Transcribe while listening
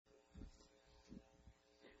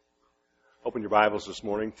Open your Bibles this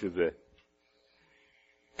morning to the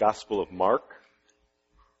Gospel of Mark,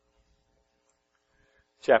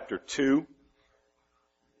 chapter 2.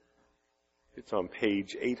 It's on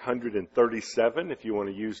page 837 if you want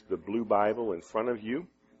to use the blue Bible in front of you.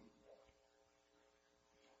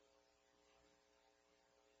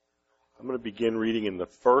 I'm going to begin reading in the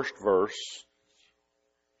first verse,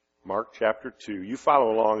 Mark chapter 2. You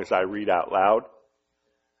follow along as I read out loud.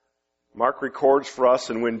 Mark records for us,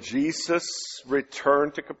 and when Jesus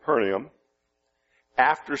returned to Capernaum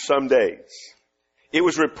after some days, it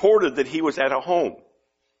was reported that he was at a home.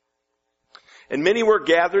 And many were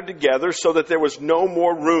gathered together so that there was no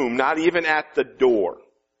more room, not even at the door.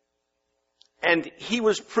 And he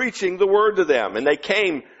was preaching the word to them, and they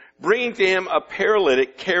came, bringing to him a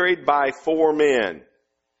paralytic carried by 4 men.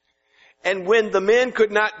 And when the men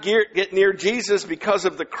could not get near Jesus because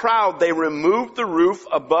of the crowd, they removed the roof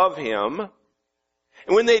above him.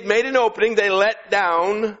 And when they'd made an opening, they let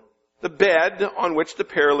down the bed on which the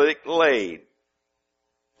paralytic laid.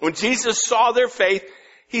 When Jesus saw their faith,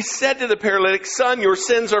 he said to the paralytic, "Son, your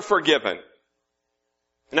sins are forgiven."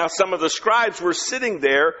 Now some of the scribes were sitting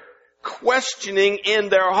there, questioning in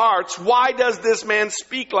their hearts, "Why does this man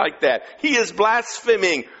speak like that? He is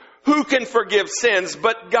blaspheming. Who can forgive sins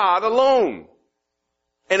but God alone?"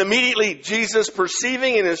 And immediately Jesus,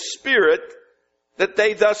 perceiving in his spirit that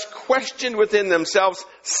they thus questioned within themselves,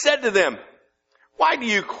 said to them, "Why do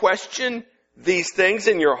you question these things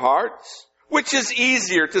in your hearts? Which is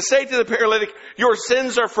easier, to say to the paralytic, 'Your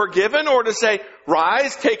sins are forgiven,' or to say,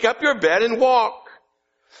 'Rise, take up your bed and walk'?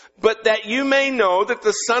 But that you may know that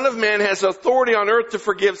the Son of Man has authority on earth to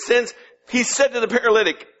forgive sins," he said to the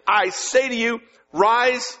paralytic, "I say to you,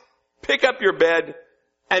 rise, pick up your bed,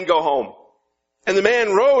 and go home." And the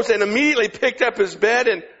man rose and immediately picked up his bed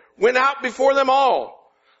and went out before them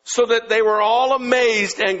all, so that they were all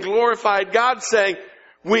amazed and glorified God, saying,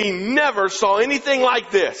 "We never saw anything like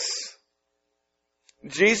this."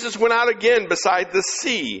 Jesus went out again beside the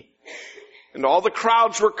sea, and all the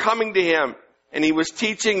crowds were coming to him, and he was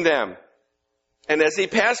teaching them. And as he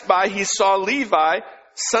passed by, he saw Levi,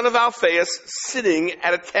 son of Alphaeus, sitting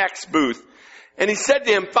at a tax booth. And he said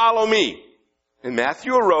to him, "Follow me." And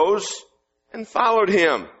Matthew arose and followed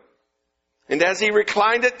him. And as he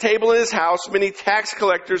reclined at table in his house, many tax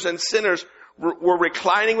collectors and sinners were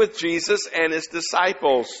reclining with Jesus and his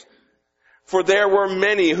disciples. For there were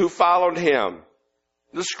many who followed him.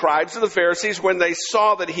 The scribes of the Pharisees, when they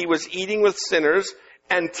saw that he was eating with sinners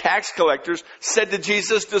and tax collectors, said to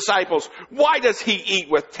Jesus' disciples, "Why does he eat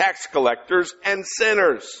with tax collectors and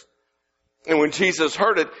sinners?" And when Jesus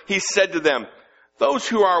heard it, he said to them, "Those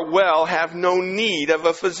who are well have no need of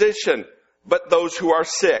a physician, but those who are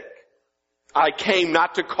sick. I came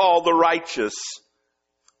not to call the righteous,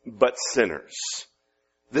 but sinners."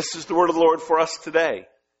 This is the word of the Lord for us today.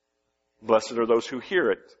 Blessed are those who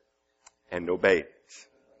hear it and obey it.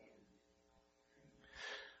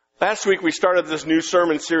 Last week we started this new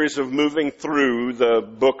sermon series of moving through the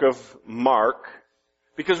book of Mark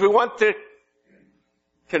because we want to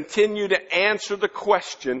continue to answer the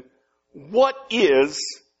question, what is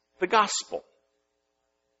the gospel?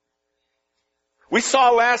 We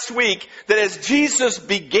saw last week that as Jesus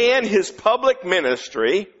began his public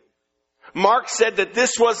ministry, Mark said that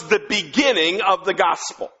this was the beginning of the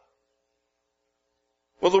gospel.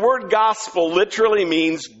 Well, the word gospel literally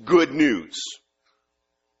means good news.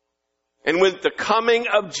 And with the coming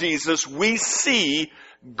of Jesus, we see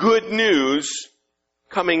good news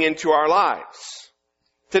coming into our lives.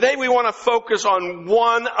 Today we want to focus on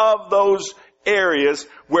one of those areas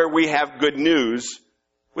where we have good news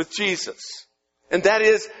with Jesus. And that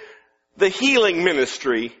is the healing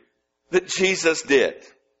ministry that Jesus did.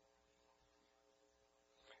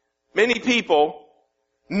 Many people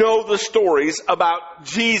know the stories about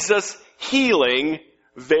Jesus healing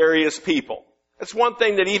various people. It's one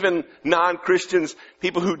thing that even non-Christians,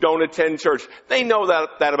 people who don't attend church, they know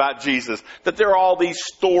that about Jesus. That there are all these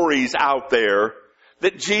stories out there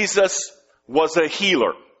that Jesus was a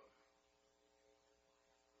healer.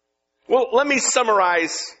 Well, let me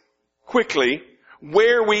summarize quickly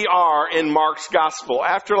where we are in Mark's gospel.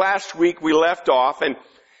 After last week we left off, and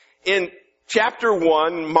in chapter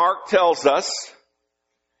 1, Mark tells us,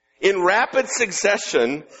 in rapid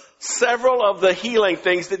succession, several of the healing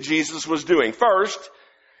things that Jesus was doing. First,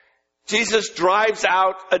 Jesus drives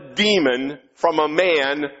out a demon from a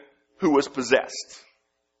man who was possessed.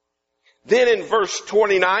 Then in verse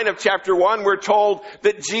 29 of chapter 1, we're told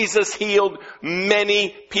that Jesus healed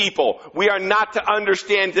many people. We are not to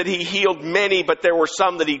understand that he healed many, but there were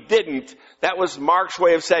some that he didn't. That was Mark's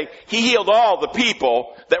way of saying he healed all the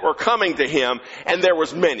people that were coming to him, and there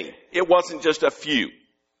was many. It wasn't just a few.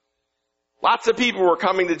 Lots of people were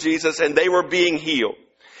coming to Jesus, and they were being healed.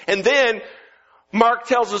 And then Mark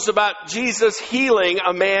tells us about Jesus healing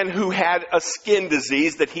a man who had a skin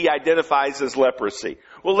disease that he identifies as leprosy.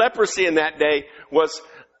 Well, leprosy in that day was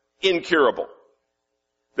incurable.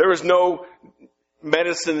 There was no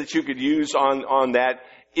medicine that you could use on that.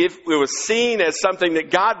 If it was seen as something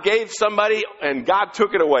that God gave somebody and God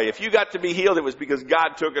took it away. If you got to be healed, it was because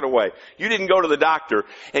God took it away. You didn't go to the doctor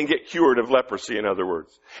and get cured of leprosy, in other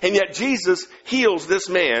words. And yet Jesus heals this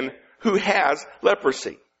man who has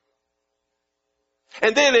leprosy.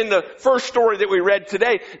 And then in the first story that we read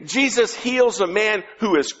today, Jesus heals a man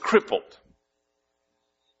who is crippled.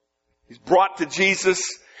 He's brought to Jesus.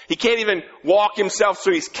 He can't even walk himself, so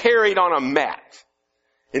he's carried on a mat.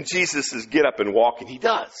 And Jesus says, get up and walk, and he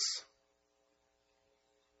does.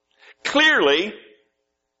 Clearly,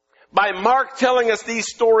 by Mark telling us these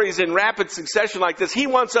stories in rapid succession like this, he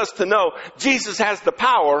wants us to know Jesus has the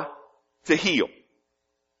power to heal.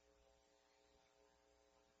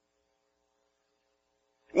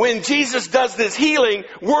 When Jesus does this healing,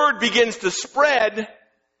 word begins to spread,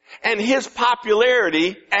 and his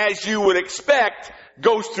popularity, as you would expect,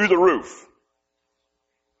 goes through the roof.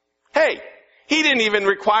 Hey, he didn't even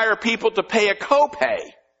require people to pay a copay.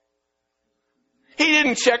 He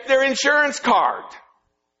didn't check their insurance card.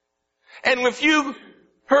 And if you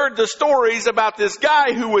heard the stories about this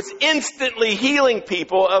guy who was instantly healing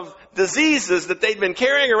people of diseases that they'd been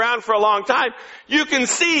carrying around for a long time, you can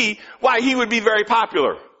see why he would be very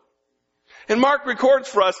popular. And Mark records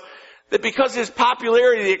for us that because his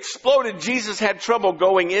popularity exploded, Jesus had trouble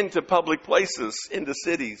going into public places, into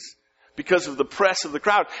cities, because of the press of the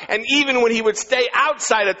crowd. And even when he would stay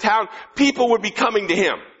outside of town, people would be coming to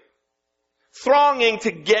him, thronging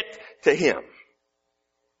to get to him.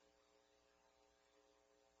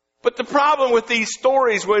 But the problem with these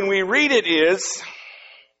stories when we read it is,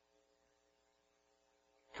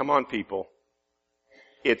 come on people,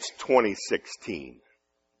 it's 2016.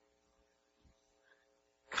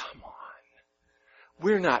 Come on.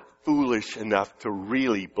 We're not foolish enough to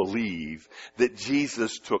really believe that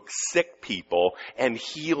Jesus took sick people and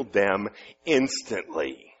healed them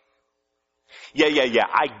instantly. Yeah,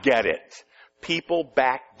 I get it. People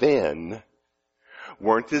back then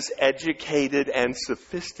weren't as educated and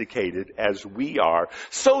sophisticated as we are,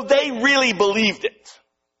 so they really believed it.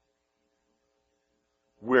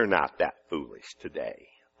 We're not that foolish today,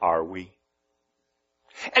 are we?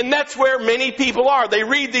 And that's where many people are. They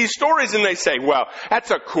read these stories and they say, well,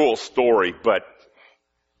 that's a cool story, but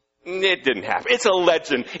it didn't happen. It's a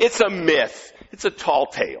legend. It's a myth. It's a tall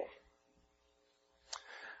tale.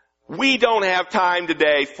 We don't have time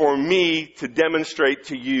today for me to demonstrate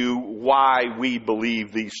to you why we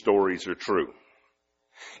believe these stories are true.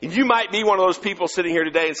 And you might be one of those people sitting here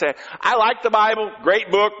today and say, I like the Bible,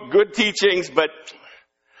 great book, good teachings, but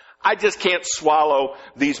I just can't swallow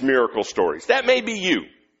these miracle stories. That may be you.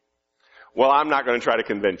 Well, I'm not going to try to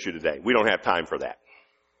convince you today. We don't have time for that.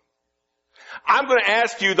 I'm going to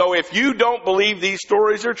ask you, though, if you don't believe these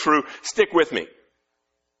stories are true, stick with me.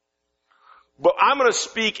 But I'm going to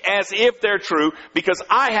speak as if they're true because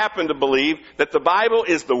I happen to believe that the Bible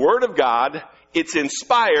is the Word of God, it's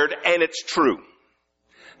inspired, and it's true.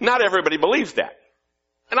 Not everybody believes that.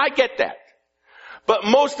 And I get that. But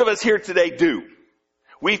most of us here today do.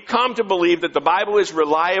 We've come to believe that the Bible is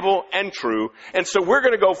reliable and true, and so we're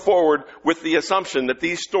going to go forward with the assumption that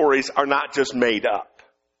these stories are not just made up,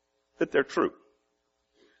 that they're true.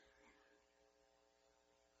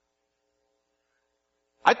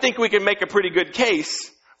 I think we can make a pretty good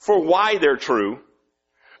case for why they're true,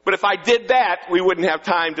 but if I did that, we wouldn't have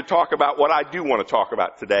time to talk about what I do want to talk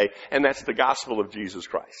about today, and that's the gospel of Jesus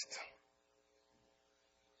Christ.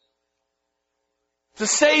 To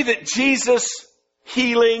say that Jesus'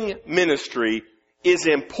 healing ministry is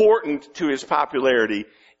important to his popularity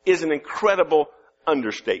is an incredible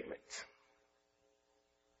understatement.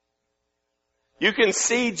 You can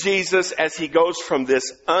see Jesus as he goes from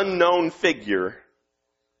this unknown figure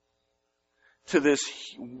to this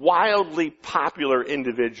wildly popular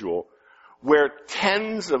individual where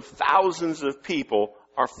tens of thousands of people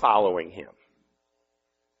are following him.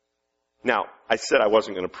 Now, I said I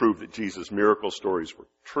wasn't going to prove that Jesus' miracle stories were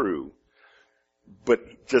true.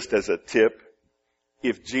 But just as a tip,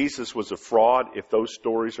 if Jesus was a fraud, if those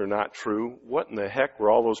stories are not true, what in the heck were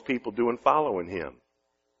all those people doing following him?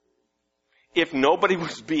 If nobody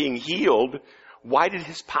was being healed, why did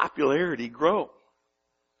his popularity grow?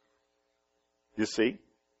 You see?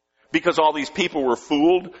 Because all these people were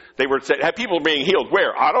fooled. They were saying, have people being healed?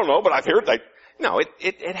 Where? I don't know, but I've heard that. No,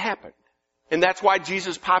 it happened. And that's why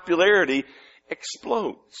Jesus' popularity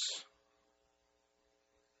explodes.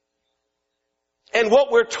 And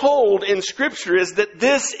what we're told in Scripture is that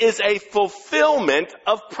this is a fulfillment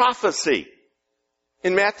of prophecy.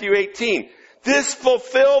 In Matthew 18, this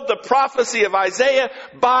fulfilled the prophecy of Isaiah,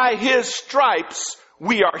 by his stripes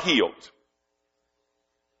we are healed.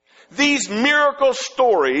 These miracle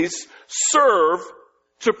stories serve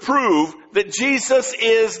to prove that Jesus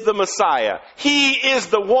is the Messiah. He is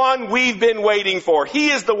the one we've been waiting for.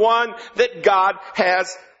 He is the one that God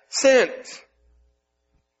has sent.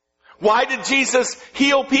 Why did Jesus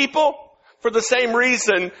heal people? For the same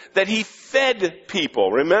reason that he fed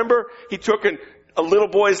people. Remember? He took a little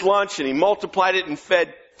boy's lunch and he multiplied it and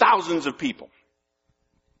fed thousands of people.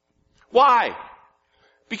 Why?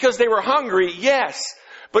 Because they were hungry, yes,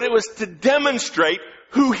 but it was to demonstrate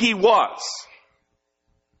who he was.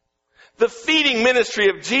 The feeding ministry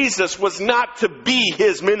of Jesus was not to be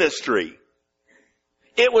his ministry.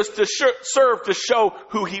 It was to serve to show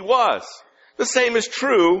who he was. The same is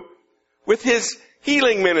true with his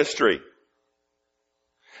healing ministry.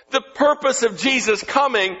 The purpose of Jesus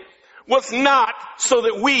coming was not so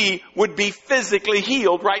that we would be physically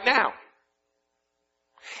healed right now.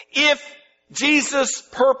 If Jesus'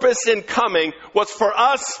 purpose in coming was for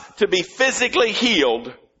us to be physically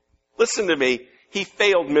healed, listen to me, he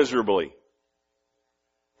failed miserably.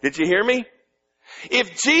 Did you hear me?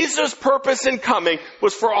 If Jesus' purpose in coming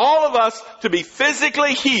was for all of us to be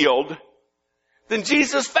physically healed, then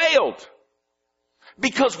Jesus failed.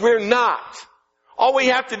 Because we're not. All we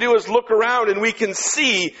have to do is look around and we can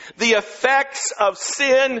see the effects of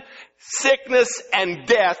sin, sickness, and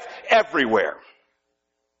death everywhere.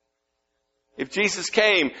 If Jesus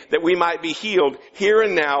came that we might be healed here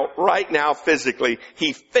and now, right now, physically,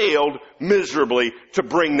 he failed miserably to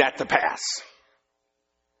bring that to pass.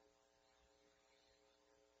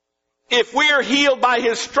 If we are healed by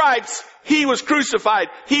his stripes, he was crucified,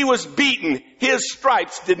 he was beaten. His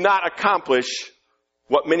stripes did not accomplish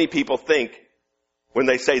what many people think when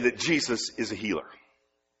they say that Jesus is a healer.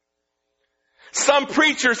 Some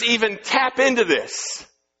preachers even tap into this.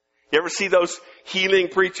 You ever see those healing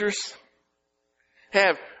preachers?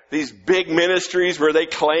 Have these big ministries where they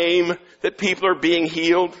claim that people are being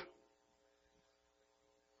healed.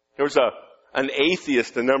 There was an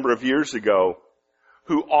atheist a number of years ago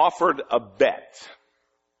who offered a bet.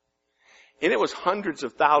 And it was hundreds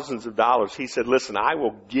of thousands of dollars. He said, listen, I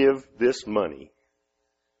will give this money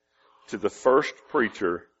to the first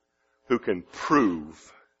preacher who can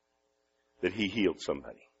prove that he healed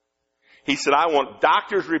somebody. He said, I want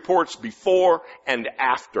doctor's reports before and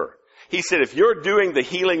after. He said, if you're doing the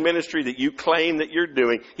healing ministry that you claim that you're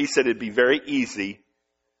doing, he said, it'd be very easy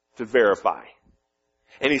to verify.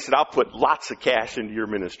 And he said, I'll put lots of cash into your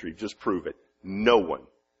ministry. Just prove it. No one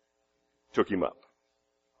took him up.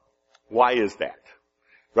 Why is that?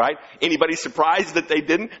 Right? Anybody surprised that they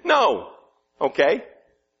didn't? No. Okay.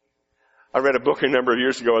 I read a book a number of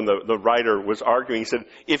years ago and the writer was arguing. He said,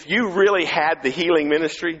 if you really had the healing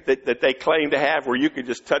ministry that they claim to have where you could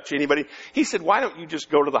just touch anybody, he said, why don't you just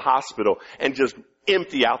go to the hospital and just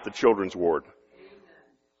empty out the children's ward?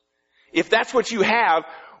 If that's what you have,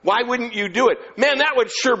 why wouldn't you do it? Man, that would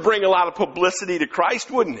sure bring a lot of publicity to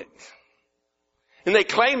Christ, wouldn't it? And they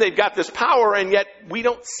claim they've got this power and yet we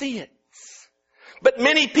don't see it. But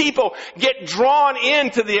many people get drawn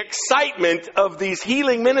into the excitement of these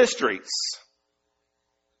healing ministries.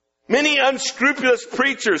 Many unscrupulous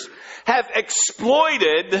preachers have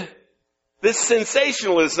exploited this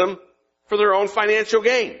sensationalism for their own financial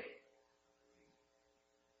gain.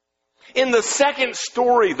 In the second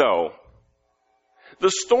story, though,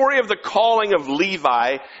 the story of the calling of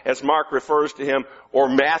Levi, as Mark refers to him, or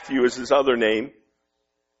Matthew is his other name,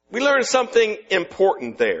 we learn something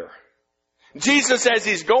important there. Jesus, as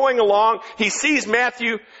he's going along, he sees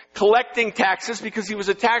Matthew collecting taxes because he was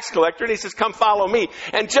a tax collector, and he says, come follow me.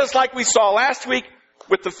 And just like we saw last week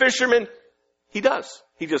with the fisherman, he does.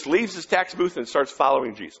 He just leaves his tax booth and starts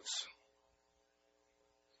following Jesus.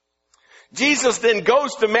 Jesus then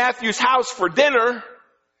goes to Matthew's house for dinner,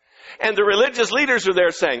 and the religious leaders are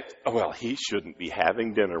there saying, oh, well, he shouldn't be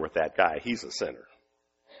having dinner with that guy. He's a sinner.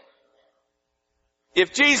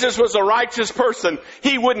 If Jesus was a righteous person,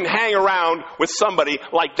 he wouldn't hang around with somebody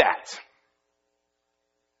like that.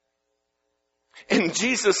 And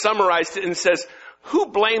Jesus summarized it and says, who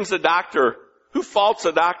blames a doctor, who faults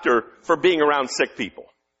a doctor for being around sick people?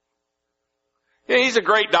 Yeah, he's a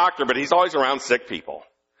great doctor, but he's always around sick people.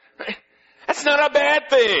 That's not a bad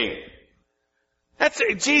thing.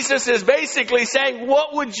 Jesus is basically saying,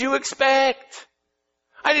 what would you expect?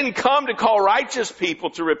 I didn't come to call righteous people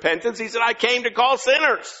to repentance. He said, I came to call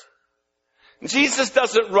sinners. Jesus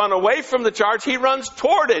doesn't run away from the charge. He runs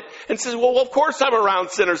toward it and says, well, of course I'm around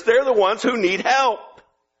sinners. They're the ones who need help.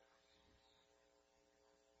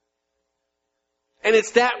 And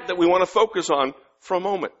it's that we want to focus on for a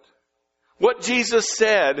moment. What Jesus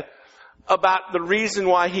said about the reason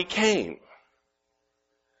why he came.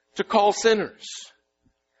 To call sinners.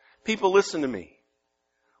 People, listen to me.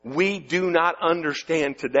 We do not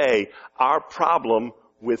understand today our problem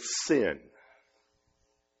with sin.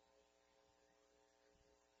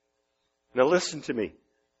 Now listen to me.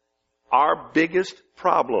 Our biggest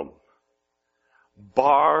problem,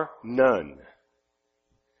 bar none,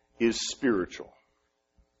 is spiritual.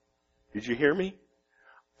 Did you hear me?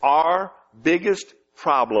 Our biggest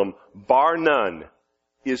problem, bar none,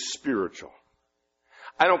 is spiritual.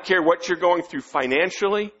 I don't care what you're going through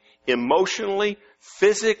financially, emotionally,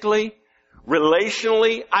 physically,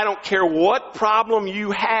 relationally. I don't care what problem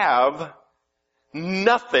you have.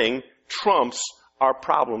 Nothing trumps our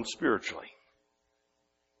problem spiritually.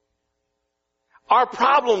 Our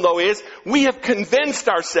problem, though, is we have convinced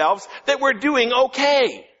ourselves that we're doing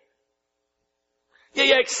okay.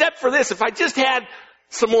 Yeah, except for this. If I just had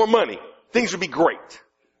some more money, things would be great.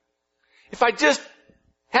 If I just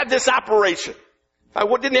had this operation, if I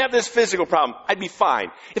didn't have this physical problem, I'd be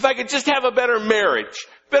fine. If I could just have a better marriage,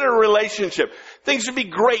 better relationship, things would be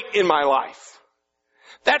great in my life.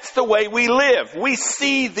 That's the way we live. We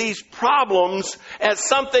see these problems as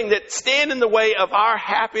something that stand in the way of our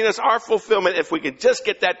happiness, our fulfillment. If we could just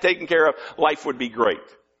get that taken care of, life would be great.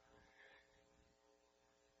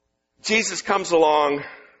 Jesus comes along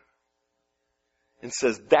and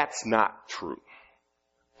says, that's not true.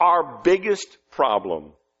 Our biggest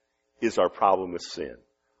problem is our problem with sin.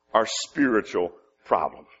 Our spiritual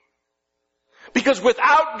problem. Because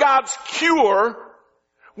without God's cure,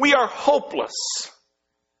 we are hopeless.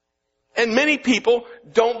 And many people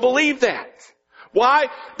don't believe that. Why?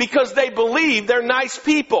 Because they believe they're nice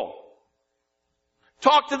people.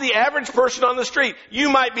 Talk to the average person on the street. You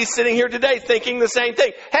might be sitting here today thinking the same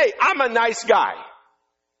thing. Hey, I'm a nice guy.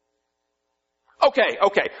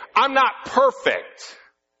 Okay, I'm not perfect,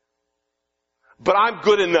 but I'm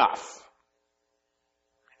good enough.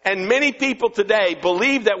 And many people today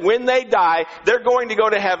believe that when they die, they're going to go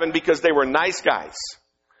to heaven because they were nice guys.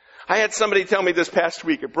 I had somebody tell me this past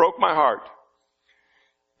week, it broke my heart.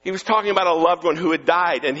 He was talking about a loved one who had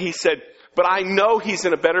died, and he said, but I know he's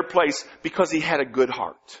in a better place because he had a good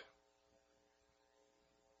heart.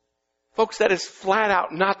 Folks, that is flat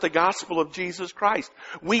out not the gospel of Jesus Christ.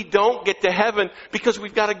 We don't get to heaven because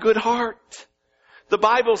we've got a good heart. The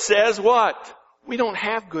Bible says what? We don't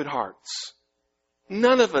have good hearts.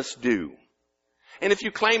 None of us do. And if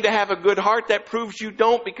you claim to have a good heart, that proves you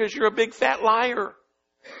don't because you're a big fat liar.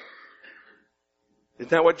 Isn't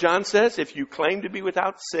that what John says? If you claim to be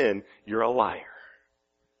without sin, you're a liar.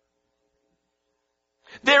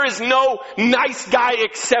 There is no nice guy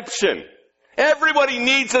exception. Everybody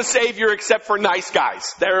needs a savior except for nice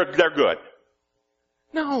guys. They're good.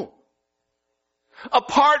 No.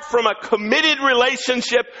 Apart from a committed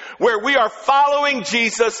relationship where we are following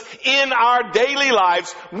Jesus in our daily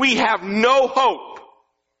lives, we have no hope.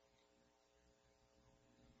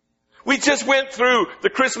 We just went through the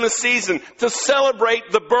Christmas season to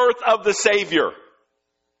celebrate the birth of the Savior.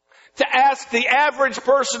 To ask the average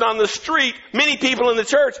person on the street, many people in the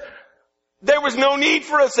church, there was no need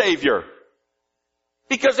for a Savior.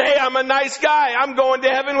 Because, hey, I'm a nice guy. I'm going to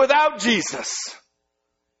heaven without Jesus.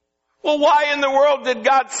 Well, why in the world did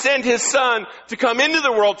God send His Son to come into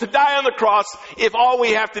the world, to die on the cross, if all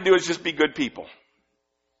we have to do is just be good people?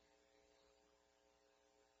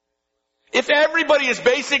 If everybody is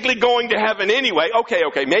basically going to heaven anyway,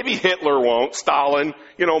 okay, maybe Hitler won't, Stalin,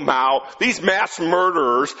 Mao, these mass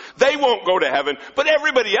murderers, they won't go to heaven, but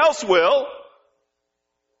everybody else will.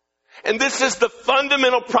 And this is the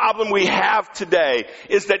fundamental problem we have today,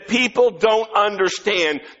 is that people don't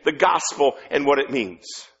understand the gospel and what it means.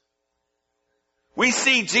 We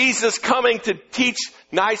see Jesus coming to teach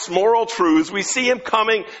nice moral truths. We see Him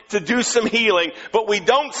coming to do some healing, but we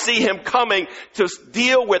don't see Him coming to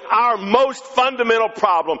deal with our most fundamental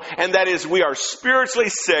problem, and that is we are spiritually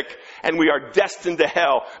sick and we are destined to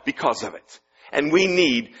hell because of it. And we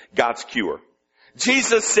need God's cure.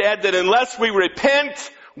 Jesus said that unless we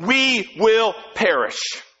repent, we will perish.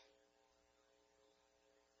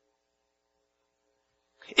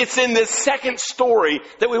 It's in this second story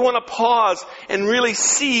that we want to pause and really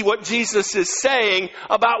see what Jesus is saying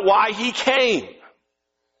about why he came.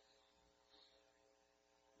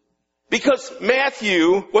 Because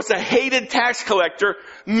Matthew was a hated tax collector,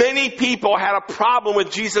 many people had a problem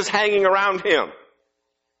with Jesus hanging around him.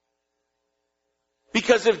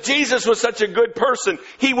 Because if Jesus was such a good person,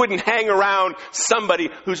 he wouldn't hang around somebody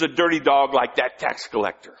who's a dirty dog like that tax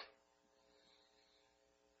collector.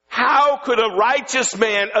 How could a righteous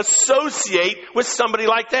man associate with somebody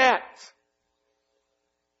like that?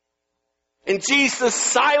 And Jesus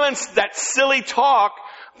silenced that silly talk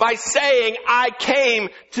by saying, I came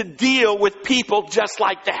to deal with people just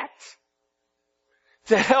like that.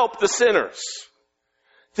 To help the sinners.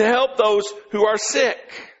 To help those who are sick.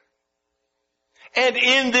 And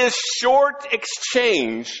in this short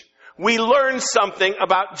exchange, we learn something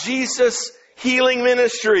about Jesus' healing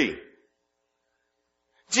ministry.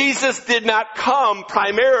 Jesus did not come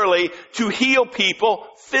primarily to heal people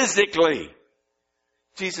physically.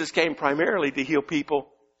 Jesus came primarily to heal people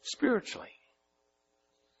spiritually.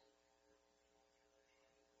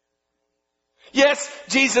 Yes,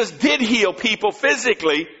 Jesus did heal people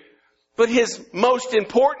physically, but his most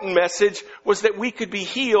important message was that we could be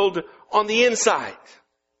healed on the inside.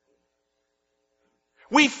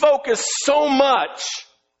 We focus so much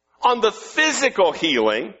on the physical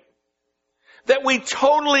healing that we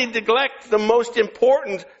totally neglect the most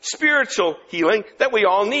important spiritual healing that we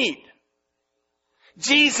all need.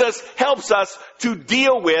 Jesus helps us to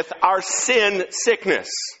deal with our sin sickness.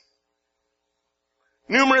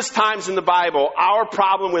 Numerous times in the Bible, our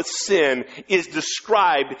problem with sin is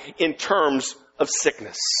described in terms of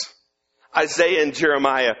sickness. Isaiah and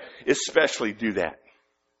Jeremiah especially do that.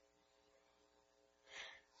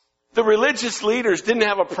 The religious leaders didn't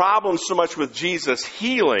have a problem so much with Jesus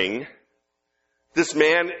healing this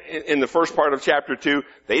man in the first part of chapter 2.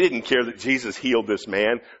 They didn't care that Jesus healed this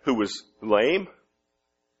man who was lame.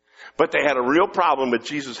 But they had a real problem with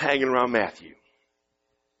Jesus hanging around Matthew.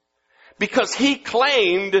 Because he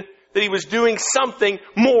claimed that he was doing something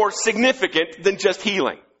more significant than just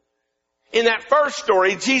healing. In that first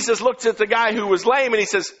story, Jesus looks at the guy who was lame and he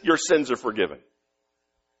says, your sins are forgiven.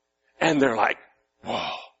 And they're like,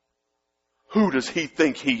 whoa, who does he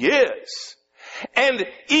think he is? And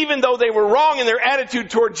even though they were wrong in their attitude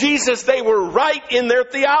toward Jesus, they were right in their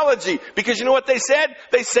theology. Because you know what they said?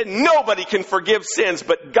 They said nobody can forgive sins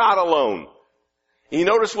but God alone. And you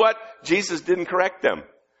notice what? Jesus didn't correct them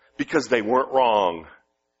because they weren't wrong.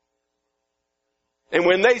 And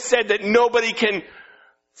when they said that nobody can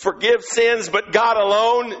forgive sins but God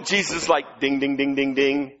alone, Jesus like ding, ding, ding, ding,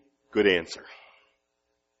 ding. Good answer.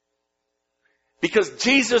 Because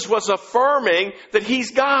Jesus was affirming that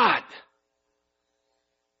he's God.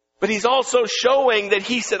 But he's also showing that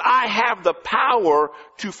he said, I have the power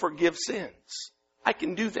to forgive sins. I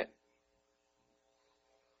can do that.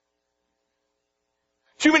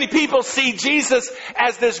 Too many people see Jesus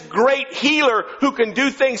as this great healer who can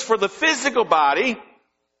do things for the physical body.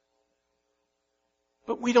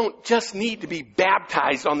 But we don't just need to be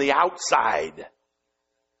baptized on the outside.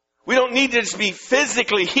 We don't need to just be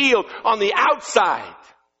physically healed on the outside.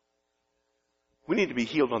 We need to be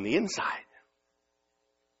healed on the inside.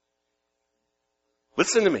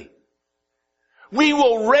 Listen to me. We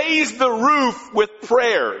will raise the roof with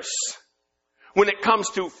prayers when it comes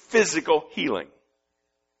to physical healing.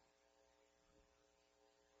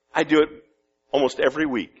 I do it almost every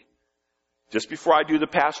week. Just before I do the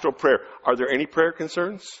pastoral prayer, are there any prayer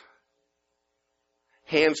concerns?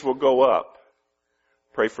 Hands will go up.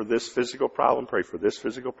 Pray for this physical problem, pray for this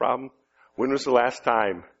physical problem. When was the last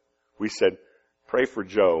time we said, pray for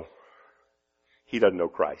Joe? He doesn't know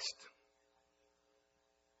Christ.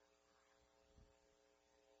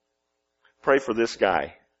 Pray for this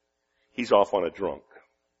guy. He's off on a drunk.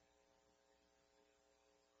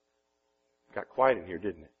 Got quiet in here,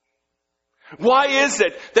 didn't it? Why is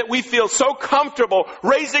it that we feel so comfortable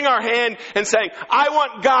raising our hand and saying, I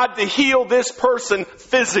want God to heal this person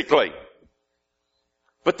physically?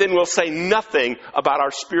 But then we'll say nothing about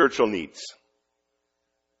our spiritual needs.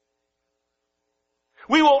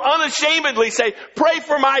 We will unashamedly say, pray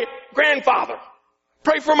for my grandfather.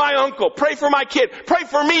 Pray for my uncle. Pray for my kid. Pray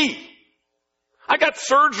for me. I got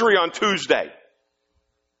surgery on Tuesday.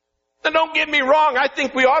 Now don't get me wrong, I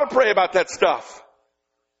think we ought to pray about that stuff.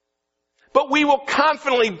 But we will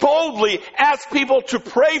confidently, boldly ask people to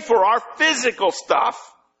pray for our physical stuff.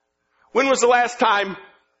 When was the last time?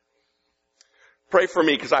 Pray for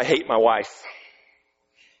me because I hate my wife.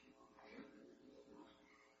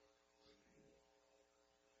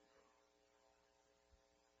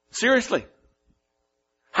 Seriously.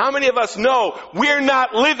 How many of us know we're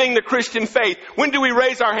not living the Christian faith? When do we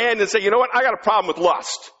raise our hand and say, you know what, I got a problem with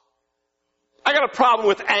lust. I got a problem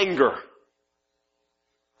with anger.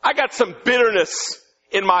 I got some bitterness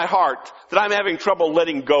in my heart that I'm having trouble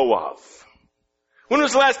letting go of. When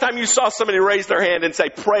was the last time you saw somebody raise their hand and say,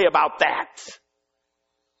 pray about that?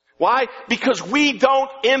 Why? Because we don't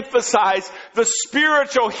emphasize the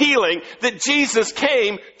spiritual healing that Jesus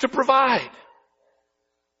came to provide.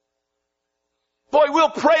 Boy, we'll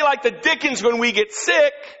pray like the dickens when we get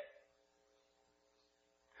sick,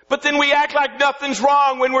 but then we act like nothing's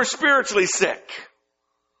wrong when we're spiritually sick.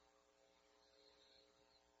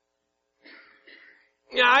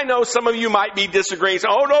 Yeah, I know some of you might be disagreeing. Say,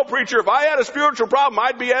 oh no, preacher, if I had a spiritual problem,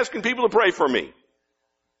 I'd be asking people to pray for me.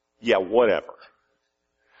 Yeah, whatever.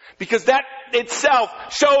 Because that itself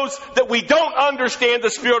shows that we don't understand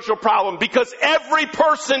the spiritual problem, because every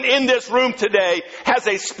person in this room today has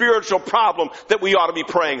a spiritual problem that we ought to be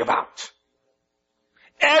praying about.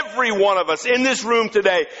 Every one of us in this room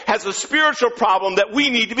today has a spiritual problem that we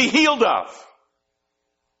need to be healed of.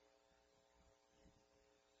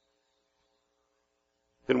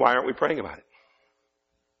 Then why aren't we praying about it?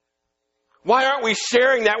 Why aren't we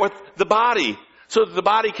sharing that with the body so that the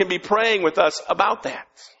body can be praying with us about that?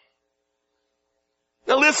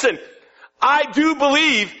 Now listen, I do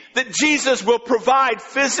believe that Jesus will provide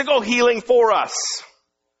physical healing for us.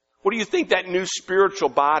 What do you think that new spiritual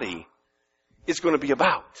body is going to be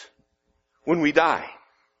about when we die?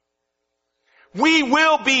 We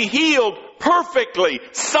will be healed perfectly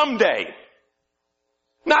someday.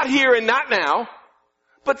 Not here and not now,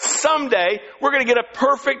 but someday we're going to get a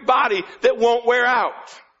perfect body that won't wear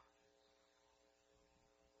out.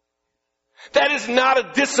 That is not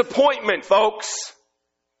a disappointment, folks.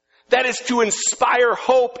 That is to inspire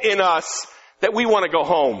hope in us that we want to go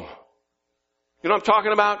home. You know what I'm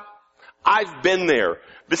talking about? I've been there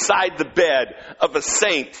beside the bed of a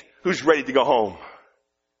saint who's ready to go home.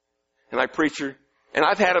 And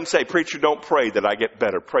I've had him say, preacher, don't pray that I get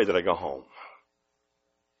better. Pray that I go home.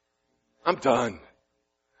 I'm done.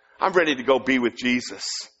 I'm ready to go be with Jesus.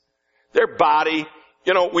 Their body,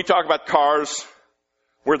 you know, we talk about cars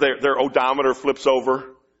where their odometer flips over.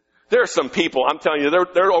 There are some people, I'm telling you,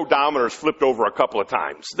 their odometer's flipped over a couple of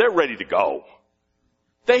times. They're ready to go.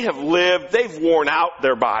 They have lived, they've worn out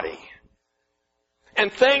their body.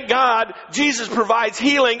 And thank God, Jesus provides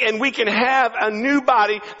healing and we can have a new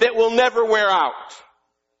body that will never wear out.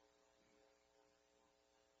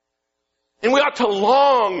 And we ought to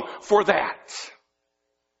long for that.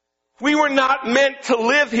 We were not meant to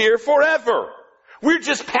live here forever. We're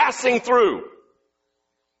just passing through.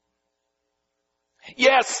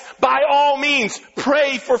 Yes, by all means,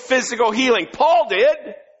 pray for physical healing. Paul did.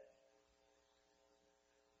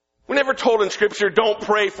 We're never told in Scripture, don't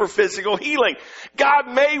pray for physical healing. God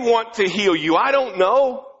may want to heal you. I don't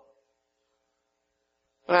know.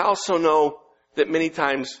 But I also know that many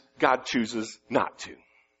times God chooses not to.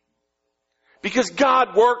 Because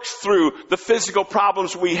God works through the physical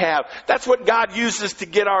problems we have. That's what God uses to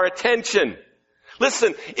get our attention.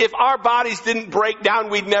 Listen, if our bodies didn't break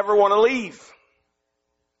down, we'd never want to leave.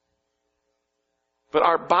 But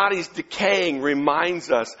our bodies decaying reminds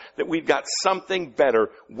us that we've got something better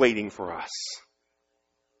waiting for us.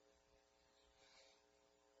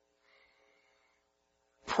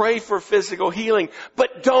 Pray for physical healing,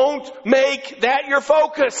 but don't make that your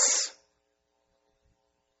focus.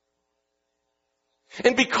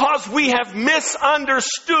 And because we have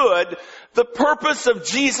misunderstood the purpose of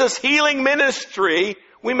Jesus' healing ministry,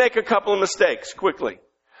 we make a couple of mistakes quickly.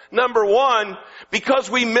 Number one,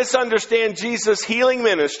 because we misunderstand Jesus' healing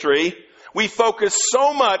ministry, we focus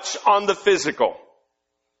so much on the physical.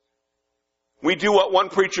 We do what one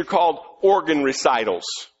preacher called organ recitals.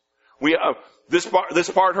 This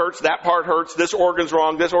part hurts, that part hurts, this organ's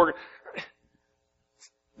wrong, this organ.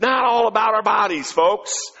 Not all about our bodies,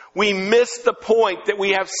 folks. We miss the point that we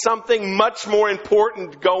have something much more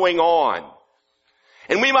important going on.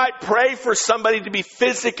 And we might pray for somebody to be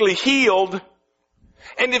physically healed.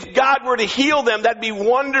 And if God were to heal them, that'd be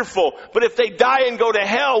wonderful. But if they die and go to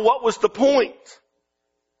hell, what was the point?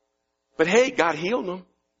 But hey, God healed them.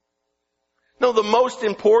 No, the most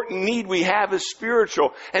important need we have is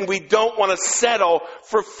spiritual. And we don't want to settle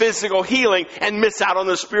for physical healing and miss out on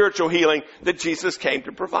the spiritual healing that Jesus came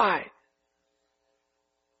to provide.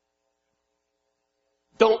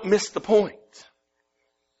 Don't miss the point.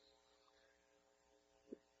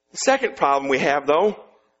 The second problem we have, though,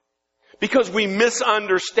 because we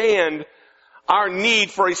misunderstand our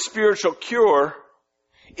need for a spiritual cure,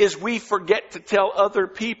 is we forget to tell other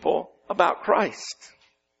people about Christ.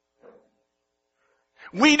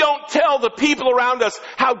 We don't tell the people around us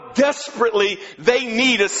how desperately they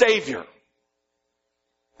need a Savior.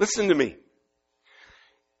 Listen to me.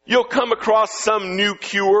 You'll come across some new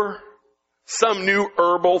cure, some new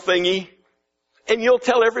herbal thingy, and you'll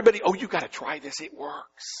tell everybody, oh, you got to try this. It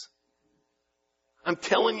works. I'm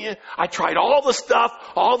telling you, I tried all the stuff,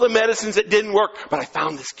 all the medicines that didn't work, but I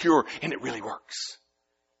found this cure and it really works.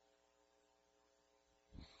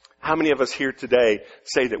 How many of us here today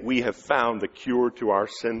say that we have found the cure to our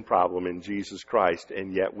sin problem in Jesus Christ,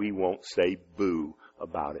 and yet we won't say boo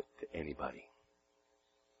about it to anybody?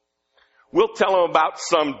 We'll tell them about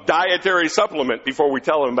some dietary supplement before we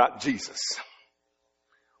tell them about Jesus.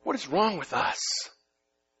 What is wrong with us?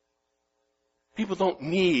 People don't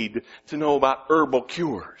need to know about herbal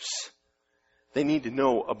cures. They need to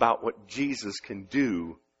know about what Jesus can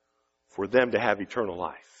do for them to have eternal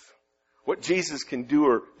life. What Jesus can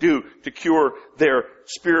do to cure their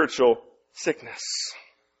spiritual sickness.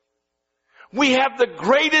 We have the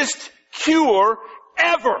greatest cure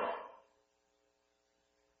ever.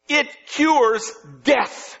 It cures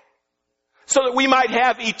death so that we might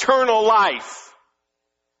have eternal life.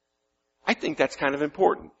 I think that's kind of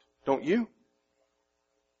important, don't you?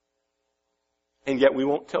 And yet we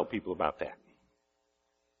won't tell people about that.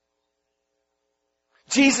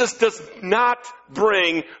 Jesus does not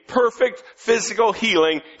bring perfect physical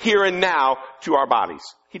healing here and now to our bodies.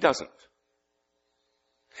 He doesn't.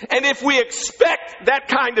 And if we expect that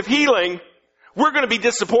kind of healing, we're going to be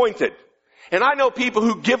disappointed. And I know people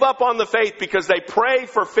who give up on the faith because they pray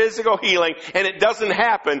for physical healing and it doesn't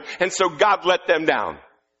happen, and so God let them down.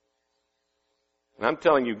 And I'm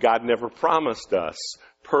telling you, God never promised us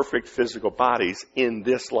perfect physical bodies in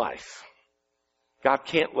this life. God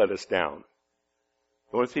can't let us down.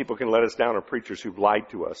 The only people who can let us down are preachers who've lied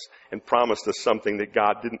to us and promised us something that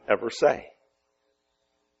God didn't ever say.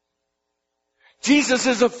 Jesus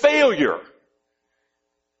is a failure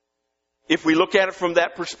if we look at it from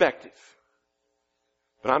that perspective.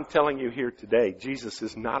 But I'm telling you here today, Jesus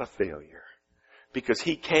is not a failure because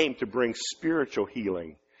He came to bring spiritual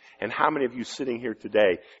healing. And how many of you sitting here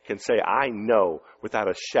today can say, I know without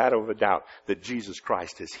a shadow of a doubt that Jesus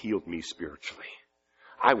Christ has healed me spiritually?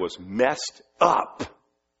 I was messed up.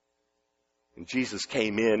 And Jesus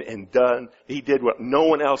came in and He did what no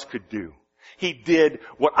one else could do. He did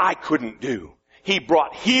what I couldn't do. He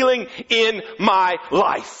brought healing in my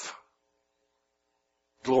life.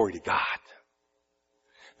 Glory to God.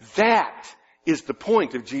 That is the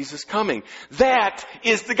point of Jesus coming. That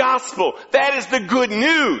is the gospel. That is the good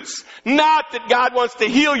news. Not that God wants to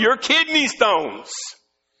heal your kidney stones.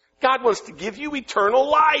 God wants to give you eternal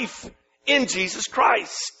life in Jesus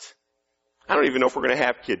Christ. I don't even know if we're going to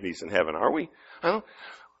have kidneys in heaven, are we?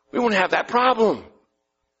 We won't have that problem.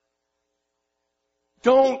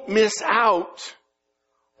 Don't miss out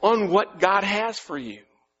on what God has for you.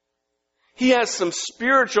 He has some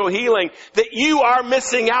spiritual healing that you are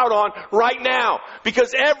missing out on right now.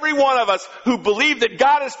 Because every one of us who believe that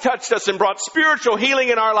God has touched us and brought spiritual healing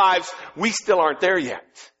in our lives, we still aren't there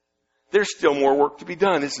yet. There's still more work to be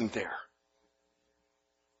done, isn't there?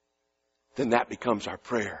 Then that becomes our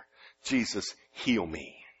prayer. Jesus, heal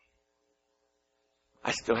me.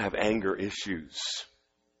 I still have anger issues.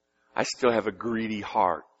 I still have a greedy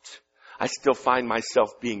heart. I still find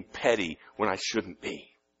myself being petty when I shouldn't be.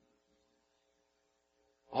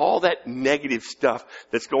 All that negative stuff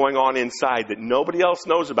that's going on inside that nobody else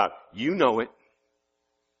knows about, you know it.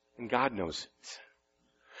 And God knows it.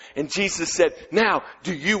 And Jesus said, now,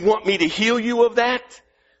 do you want me to heal you of that?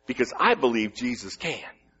 Because I believe Jesus can.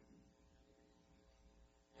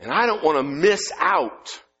 And I don't want to miss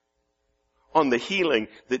out on the healing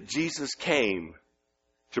that Jesus came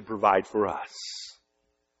to provide for us.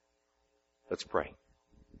 Let's pray.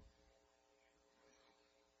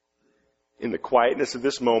 In the quietness of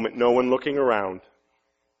this moment, no one looking around,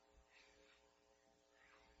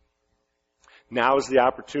 now is the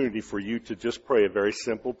opportunity for you to just pray a very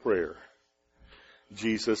simple prayer.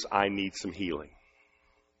 Jesus, I need some healing.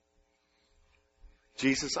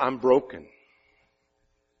 Jesus, I'm broken.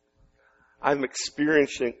 I'm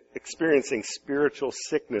experiencing spiritual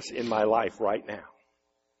sickness in my life right now.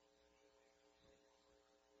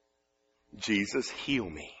 Jesus, heal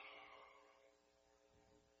me.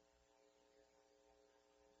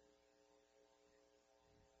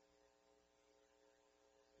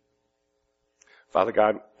 Father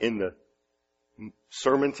God, in the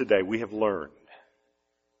sermon today, we have learned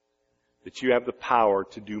that you have the power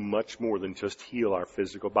to do much more than just heal our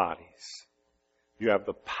physical bodies. You have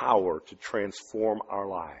the power to transform our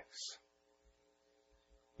lives.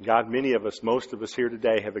 God, many of us, most of us here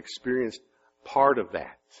today have experienced part of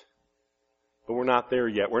that. But we're not there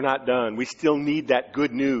yet. We're not done. We still need that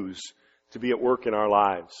good news to be at work in our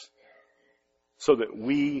lives so that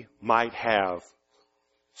we might have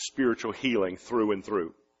spiritual healing through and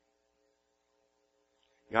through.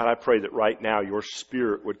 God, I pray that right now your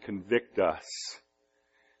Spirit would convict us.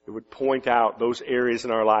 It would point out those areas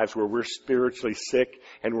in our lives where we're spiritually sick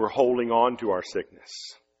and we're holding on to our sickness.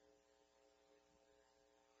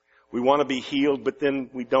 We want to be healed, but then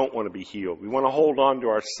we don't want to be healed. We want to hold on to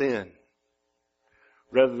our sin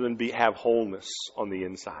rather than have wholeness on the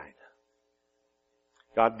inside.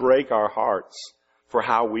 God, break our hearts for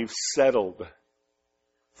how we've settled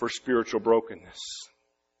for spiritual brokenness.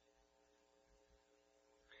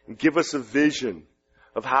 And give us a vision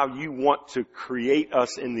of how you want to create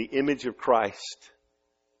us in the image of Christ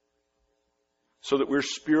so that we're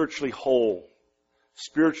spiritually whole,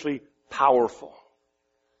 spiritually powerful,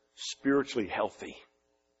 spiritually healthy.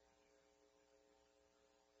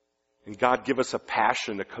 And God, give us a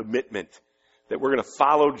passion, a commitment that we're going to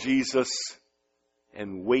follow Jesus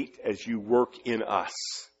and wait as you work in us,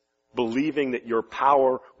 believing that your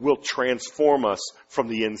power will transform us from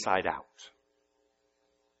the inside out.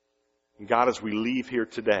 And God, as we leave here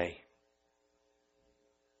today,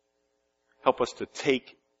 help us to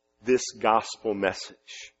take this gospel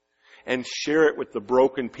message and share it with the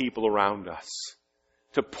broken people around us,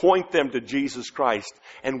 to point them to Jesus Christ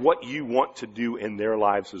and what you want to do in their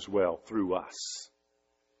lives as well through us.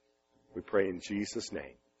 We pray in Jesus'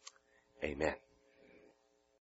 name. Amen.